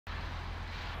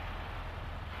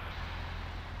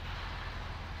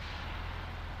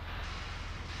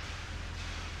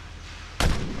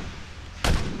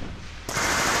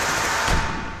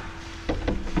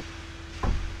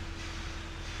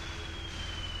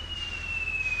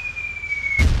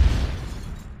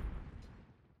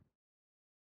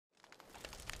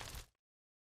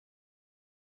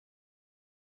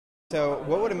So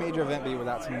what would a major event be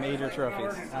without some major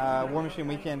trophies? Warmachine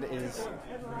Weekend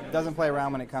doesn't play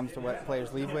around when it comes to what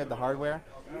players leave with, the hardware.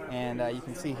 And you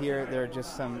can see here there are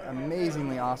just some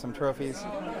amazingly awesome trophies.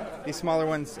 These smaller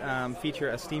ones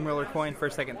feature a steamroller coin,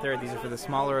 first, second, third. These are for the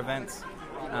smaller events.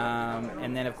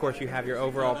 And then, of course, you have your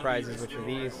overall prizes, which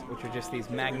are just these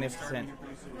magnificent,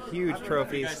 huge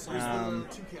trophies.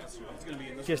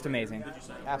 Just amazing.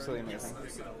 Absolutely amazing.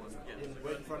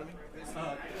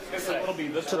 It'll be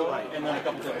this to the right, and then a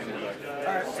couple trophies in the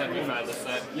back. 75 this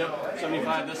side. Yep,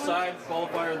 75 this side,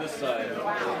 qualifier this side.